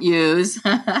didn't use.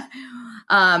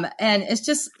 And it's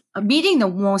just meeting the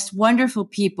most wonderful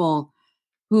people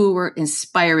who were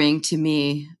inspiring to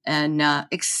me and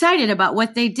excited about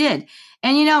what they did.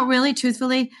 And, really,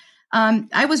 truthfully,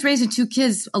 I was raising 2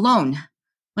 kids alone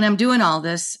when I'm doing all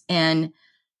this. And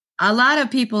a lot of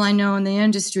people I know in the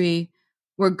industry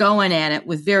were going at it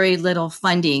with very little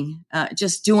funding,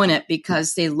 just doing it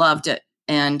because they loved it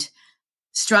and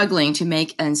struggling to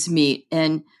make ends meet.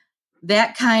 And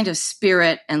that kind of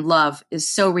spirit and love is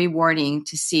so rewarding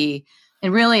to see.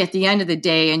 And really, at the end of the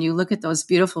day, and you look at those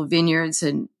beautiful vineyards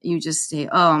and you just say,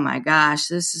 oh my gosh,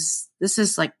 this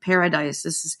is like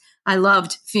paradise. I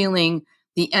loved feeling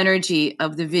the energy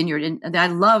of the vineyard. And I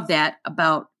love that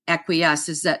about Acquiesce,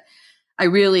 is that I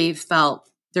really felt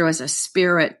there was a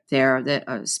spirit there, that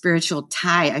a spiritual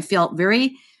tie. I felt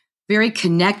very, very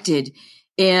connected.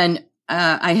 And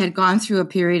I had gone through a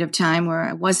period of time where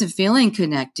I wasn't feeling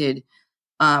connected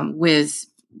with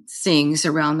things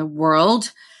around the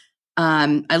world.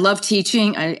 I love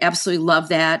teaching. I absolutely love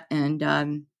that. And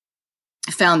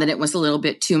I found that it was a little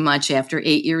bit too much after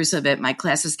 8 years of it. My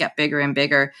classes got bigger and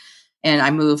bigger, and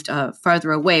I moved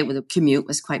farther away where the commute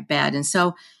was quite bad. And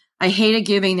so I hated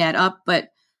giving that up,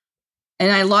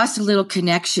 and I lost a little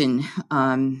connection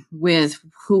with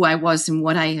who I was and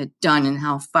what I had done and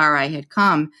how far I had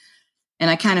come. And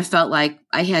I kind of felt like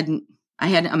I hadn't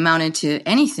amounted to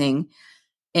anything.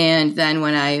 And then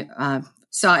when I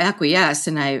saw Acquiesce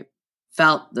and I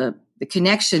felt the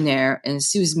connection there and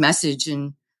Sue's message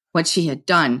and what she had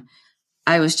done,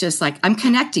 I was just like, I'm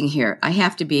connecting here. I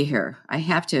have to be here.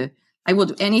 I will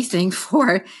do anything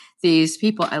for these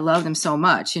people. I love them so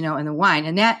much, and the wine.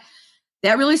 And that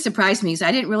really surprised me because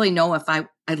I didn't really know if I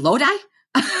Lodi.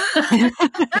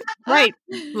 Right.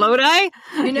 Lodi?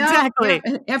 Exactly.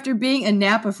 After being in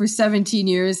Napa for 17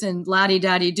 years and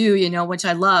la-di-da-di-do, which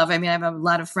I love. I mean, I have a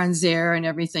lot of friends there and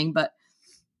everything, but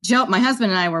Joe, my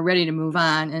husband and I were ready to move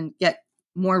on and get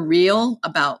more real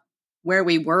about where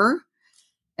we were.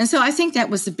 And so I think that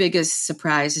was the biggest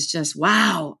surprise is just,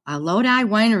 wow, a Lodi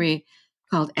winery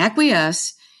called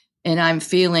Acquiesce. And I'm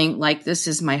feeling like this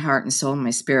is my heart and soul and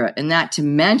my spirit, and not to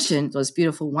mention those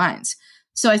beautiful wines.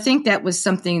 So I think that was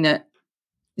something that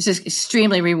is just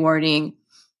extremely rewarding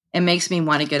and makes me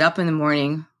want to get up in the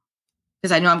morning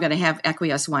because I know I'm going to have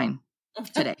Acquiesce wine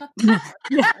today.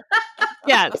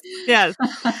 Yes.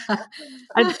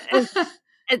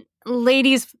 And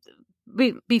ladies,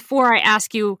 before I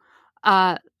ask you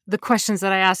the questions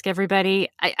that I ask everybody,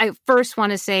 I first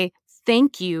want to say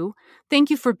thank you. Thank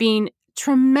you for being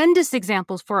tremendous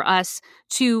examples for us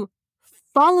to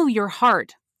follow your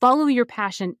heart, follow your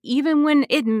passion, even when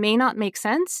it may not make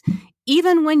sense,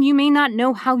 even when you may not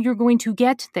know how you're going to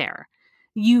get there.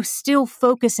 You still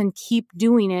focus and keep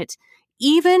doing it,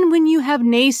 even when you have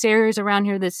naysayers around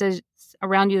you that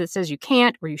says you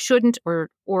can't or you shouldn't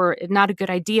or not a good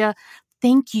idea.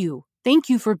 Thank you. Thank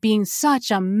you for being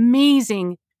such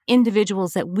amazing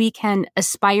individuals that we can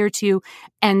aspire to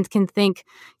and can think,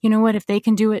 you know what, if they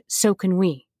can do it, so can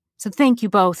we. So thank you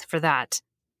both for that.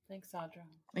 Thanks, Audra.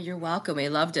 You're welcome. I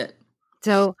loved it.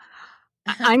 So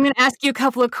I'm going to ask you a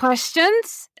couple of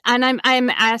questions, and I'm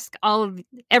ask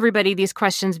everybody these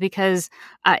questions because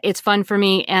it's fun for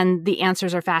me and the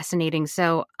answers are fascinating.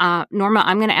 So Norma,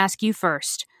 I'm going to ask you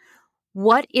first.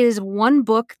 What is one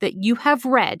book that you have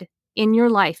read in your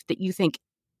life that you think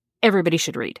everybody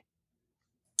should read?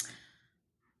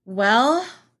 Well,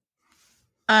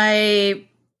 I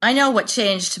know what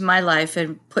changed my life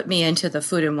and put me into the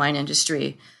food and wine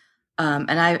industry.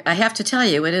 And I have to tell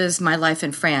you, it is My Life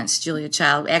in France, Julia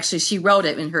Child. Actually, she wrote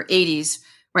it in her 80s,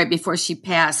 right before she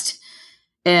passed.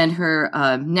 And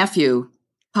her nephew,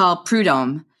 Paul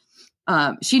Prudhomme,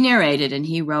 she narrated and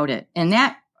he wrote it. And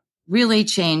that really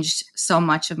changed so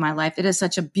much of my life. It is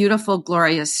such a beautiful,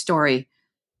 glorious story.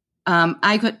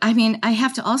 I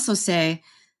have to also say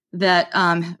that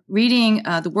reading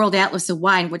the World Atlas of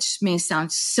Wine, which may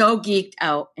sound so geeked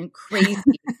out and crazy,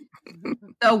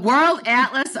 the World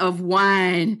Atlas of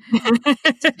Wine.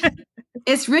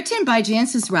 It's written by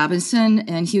Jancis Robinson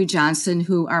and Hugh Johnson,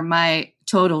 who are my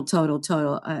total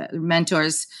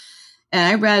mentors. And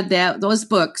I read those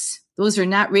books. Those are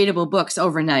not readable books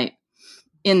overnight.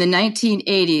 In the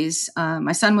 1980s,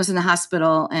 my son was in the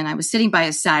hospital and I was sitting by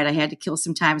his side. I had to kill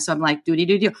some time. So I'm like, I'm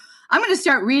going to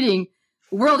start reading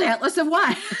World Atlas of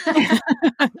Wine.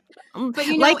 But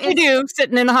you do,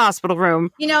 sitting in a hospital room.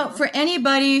 For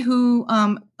anybody who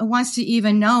wants to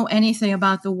even know anything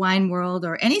about the wine world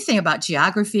or anything about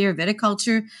geography or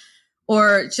viticulture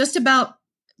or just about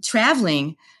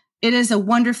traveling, it is a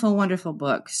wonderful, wonderful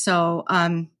book. So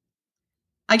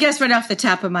I guess right off the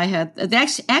top of my head,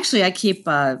 actually I keep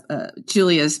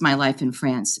Julia's My Life in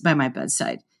France by my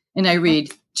bedside, and I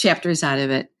read chapters out of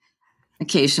it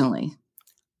occasionally.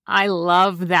 I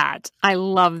love that.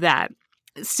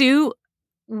 Sue,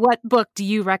 what book do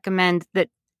you recommend that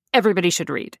everybody should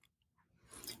read?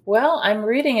 Well, I'm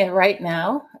reading it right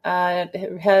now.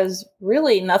 It has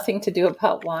really nothing to do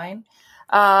about wine.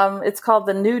 It's called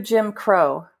The New Jim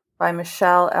Crow by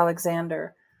Michelle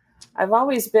Alexander. I've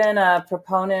always been a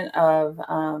proponent of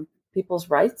people's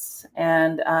rights,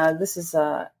 and this is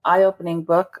an eye-opening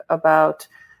book about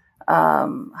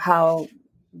how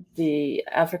the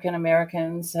African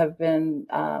Americans have been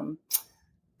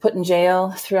put in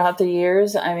jail throughout the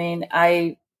years. I mean,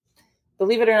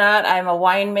 believe it or not, I'm a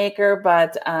winemaker,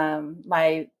 but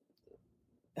my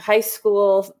high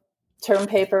school term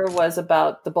paper was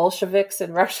about the Bolsheviks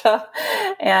in Russia,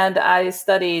 and I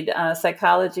studied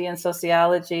psychology and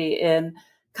sociology in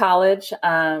college.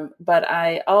 But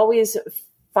I always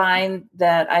find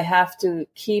that I have to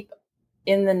keep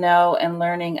in the know and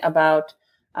learning about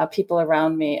people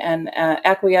around me. And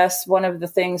Acquiesce, one of the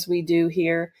things we do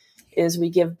here is we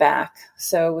give back.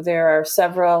 So there are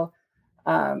several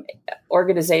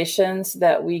organizations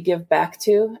that we give back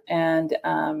to, and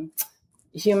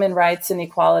human rights and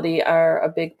equality are a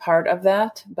big part of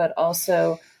that, but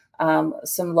also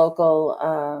some local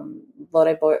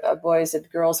Lode Boys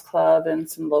and Girls Club and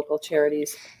some local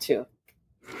charities too.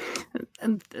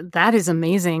 That is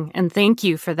amazing. And thank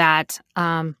you for that.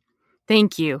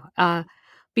 Thank you.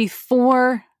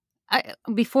 Before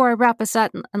I wrap us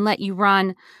up and let you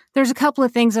run, there's a couple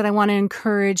of things that I want to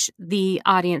encourage the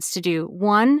audience to do.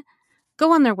 One,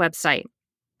 go on their website.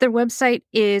 Their website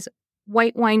is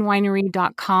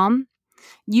whitewinewinery.com.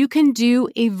 You can do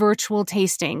a virtual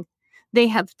tasting.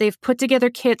 They've put together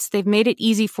kits. They've made it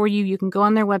easy for you. You can go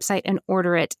on their website and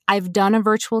order it. I've done a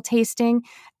virtual tasting,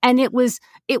 and it was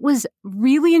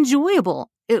really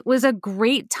enjoyable. It was a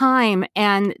great time.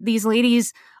 And these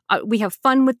ladies, we have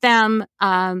fun with them.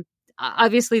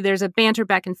 Obviously, there's a banter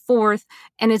back and forth,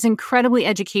 and it's incredibly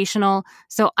educational.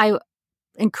 So I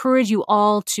encourage you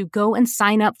all to go and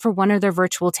sign up for one of their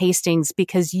virtual tastings,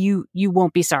 because you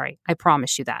won't be sorry. I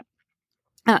promise you that.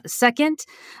 Second,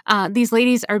 these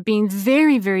ladies are being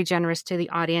very, very generous to the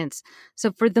audience.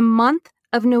 So for the month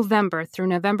of November through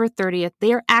November 30th,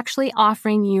 they are actually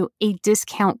offering you a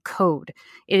discount code.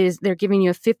 They're giving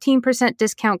you a 15%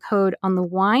 discount code on the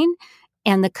wine,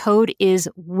 and the code is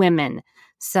WOMEN.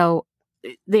 So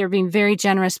they're being very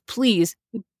generous. Please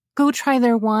go try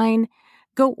their wine.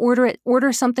 Go order it.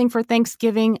 Order something for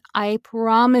Thanksgiving. I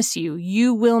promise you,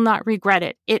 you will not regret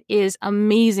it. It is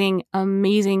amazing,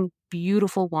 amazing,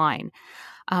 beautiful wine.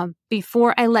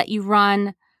 Before I let you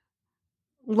run,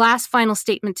 last final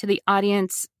statement to the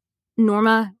audience.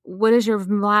 Norma, what is your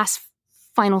last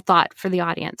final thought for the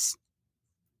audience?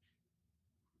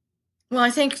 Well,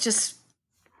 I think just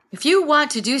if you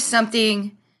want to do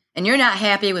something and you're not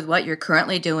happy with what you're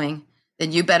currently doing,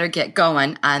 then you better get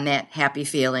going on that happy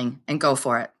feeling and go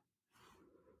for it.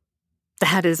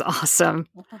 That is awesome.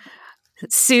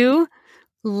 Sue,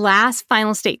 last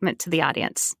final statement to the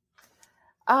audience.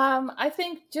 I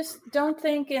think just don't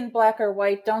think in black or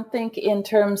white. Don't think in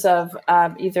terms of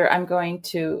either I'm going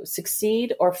to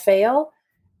succeed or fail.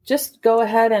 Just go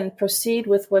ahead and proceed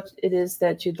with what it is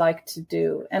that you'd like to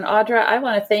do. And Audra, I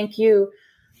want to thank you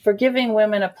for giving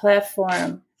women a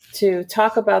platform to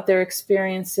talk about their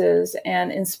experiences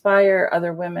and inspire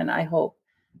other women, I hope.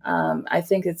 I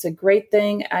think it's a great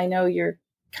thing. I know you're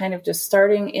kind of just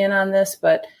starting in on this,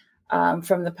 but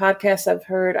from the podcasts I've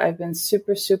heard, I've been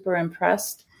super, super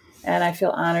impressed, and I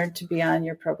feel honored to be on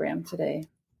your program today.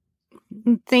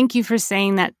 Thank you for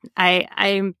saying that.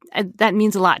 I that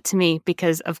means a lot to me,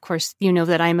 because, of course, you know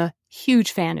that I'm a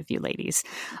huge fan of you ladies.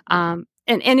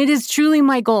 And it is truly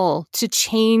my goal to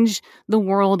change the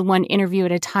world one interview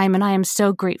at a time. And I am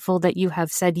so grateful that you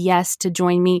have said yes to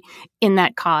join me in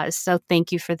that cause. So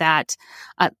thank you for that.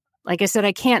 Like I said,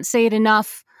 I can't say it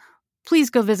enough. Please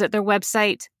go visit their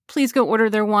website. Please go order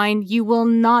their wine. You will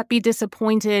not be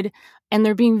disappointed. And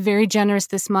they're being very generous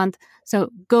this month. So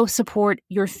go support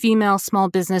your female small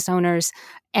business owners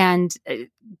and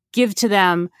give to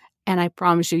them. And I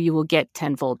promise you, you will get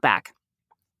tenfold back.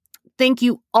 Thank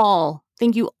you all.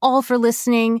 Thank you all for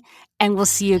listening, and we'll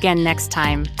see you again next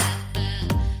time.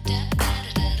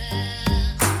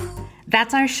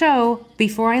 That's our show.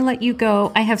 Before I let you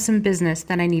go, I have some business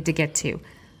that I need to get to.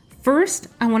 First,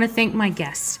 I want to thank my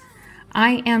guests.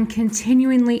 I am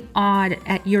continually awed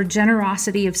at your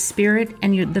generosity of spirit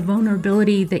and the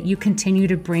vulnerability that you continue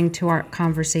to bring to our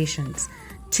conversations.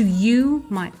 To you,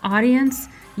 my audience,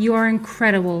 you are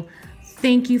incredible.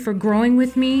 Thank you for growing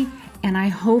with me, and I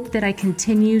hope that I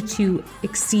continue to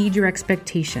exceed your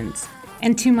expectations.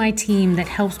 And to my team that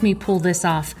helps me pull this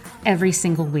off every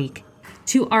single week.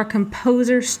 To our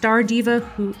composer, Star Diva,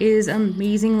 who is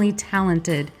amazingly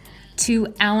talented.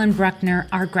 To Alan Bruckner,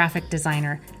 our graphic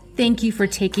designer. Thank you for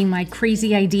taking my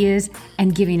crazy ideas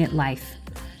and giving it life.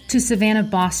 To Savannah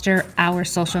Boster, our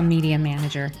social media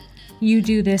manager. You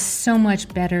do this so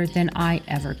much better than I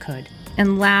ever could.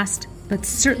 And last, but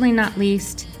certainly not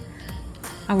least,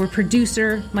 our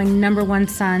producer, my number one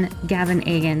son, Gavin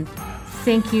Egan.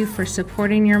 Thank you for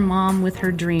supporting your mom with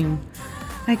her dream.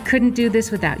 I couldn't do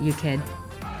this without you, kid.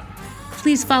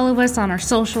 Please follow us on our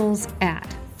socials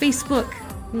at Facebook,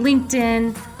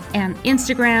 LinkedIn, and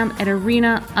Instagram at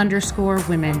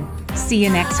arena_women. See you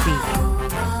next week.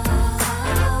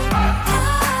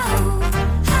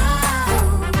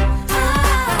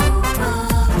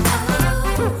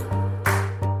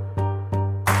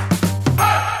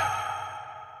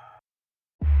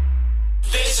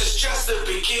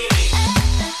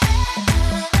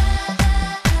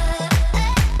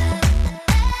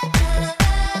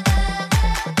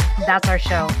 that's our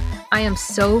show. I am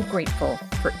so grateful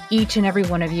for each and every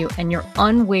one of you and your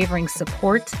unwavering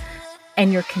support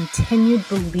and your continued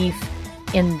belief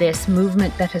in this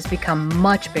movement that has become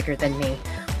much bigger than me,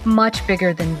 much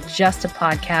bigger than just a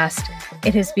podcast.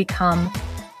 It has become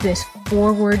this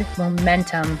forward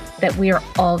momentum that we are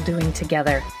all doing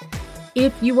together.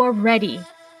 If you are ready,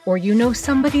 or you know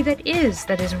somebody that is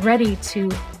ready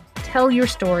to tell your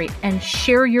story and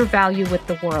share your value with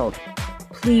the world,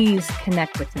 please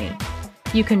connect with me.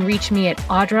 You can reach me at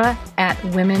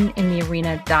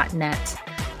audra@womeninthearena.net.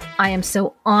 I am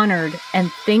so honored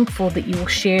and thankful that you will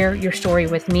share your story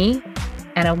with me,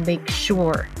 and I'll make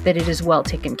sure that it is well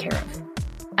taken care of.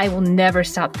 I will never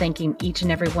stop thanking each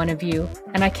and every one of you,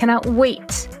 and I cannot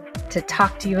wait to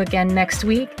talk to you again next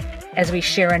week as we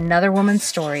share another woman's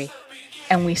story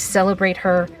and we celebrate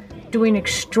her doing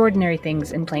extraordinary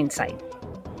things in plain sight.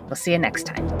 We'll see you next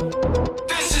time.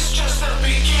 This is just the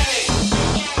beginning.